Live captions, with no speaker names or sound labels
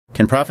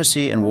Can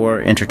prophecy and war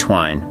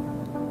intertwine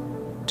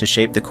to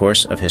shape the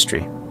course of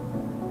history?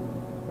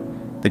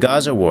 The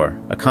Gaza War,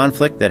 a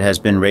conflict that has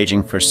been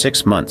raging for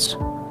 6 months,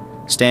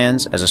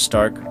 stands as a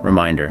stark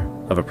reminder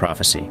of a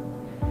prophecy,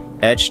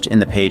 etched in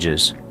the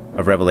pages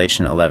of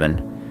Revelation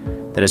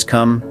 11, that has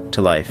come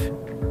to life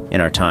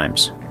in our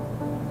times.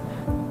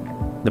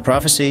 The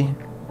prophecy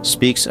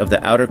speaks of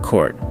the outer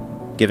court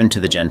given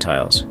to the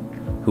Gentiles,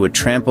 who would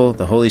trample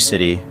the holy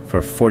city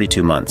for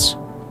 42 months.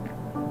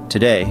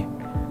 Today,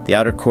 the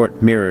outer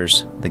court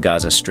mirrors the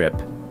Gaza Strip,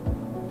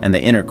 and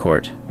the inner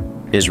court,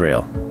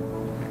 Israel.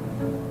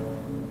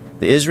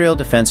 The Israel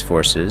Defense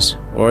Forces,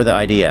 or the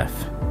IDF,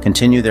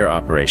 continue their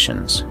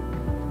operations,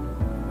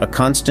 a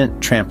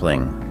constant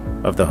trampling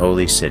of the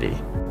holy city.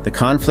 The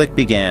conflict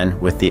began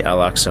with the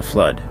Al-Aqsa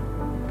flood,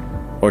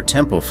 or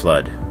Temple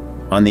flood,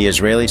 on the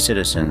Israeli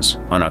citizens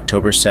on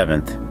October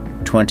 7,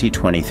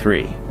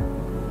 2023.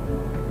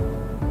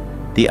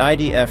 The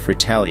IDF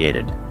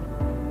retaliated,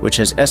 which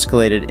has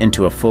escalated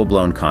into a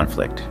full-blown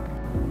conflict.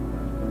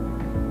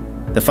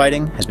 The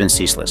fighting has been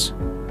ceaseless,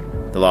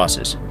 the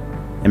losses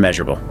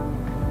immeasurable.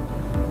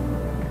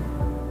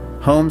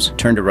 Homes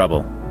turned to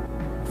rubble,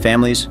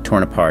 families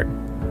torn apart,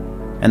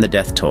 and the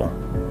death toll.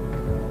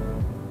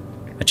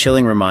 A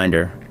chilling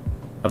reminder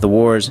of the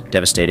war's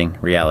devastating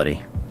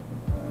reality.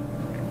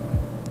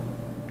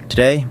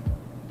 Today,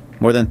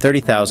 more than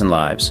 30,000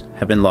 lives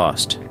have been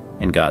lost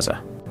in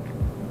Gaza.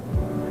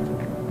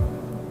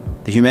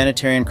 The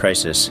humanitarian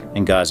crisis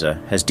in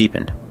Gaza has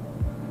deepened.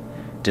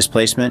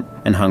 Displacement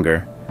and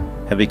hunger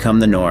have become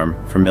the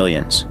norm for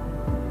millions,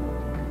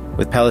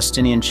 with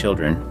Palestinian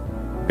children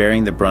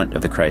bearing the brunt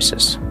of the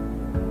crisis.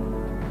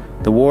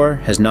 The war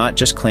has not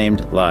just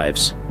claimed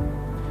lives,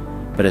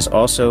 but has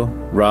also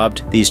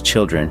robbed these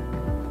children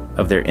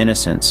of their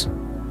innocence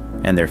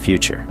and their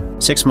future.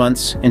 6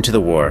 months into the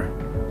war,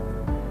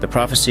 the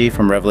prophecy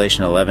from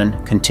Revelation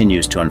 11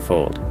 continues to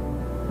unfold.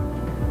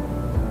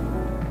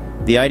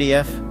 The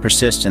IDF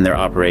persists in their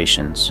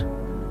operations.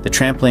 The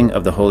trampling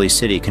of the holy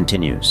city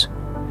continues,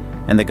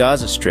 and the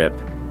Gaza Strip,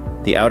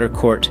 the outer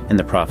court in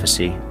the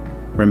prophecy,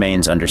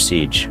 remains under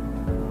siege.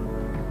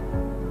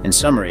 In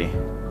summary,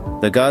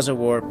 the Gaza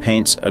War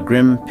paints a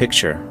grim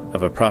picture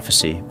of a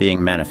prophecy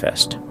being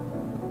manifest.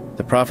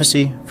 The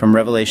prophecy from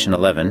Revelation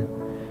 11,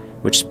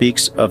 which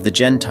speaks of the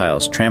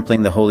Gentiles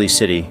trampling the holy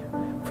city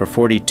for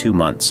 42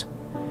 months,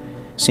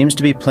 seems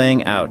to be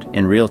playing out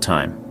in real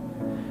time,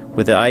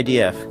 with the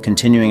IDF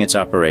continuing its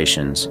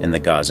operations in the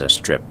Gaza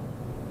Strip.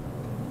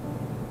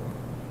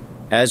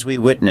 As we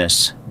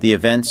witness the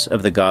events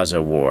of the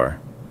Gaza War,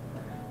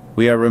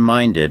 we are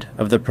reminded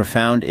of the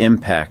profound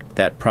impact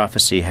that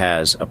prophecy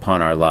has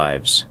upon our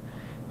lives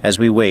as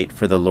we wait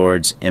for the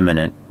Lord's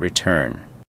imminent return.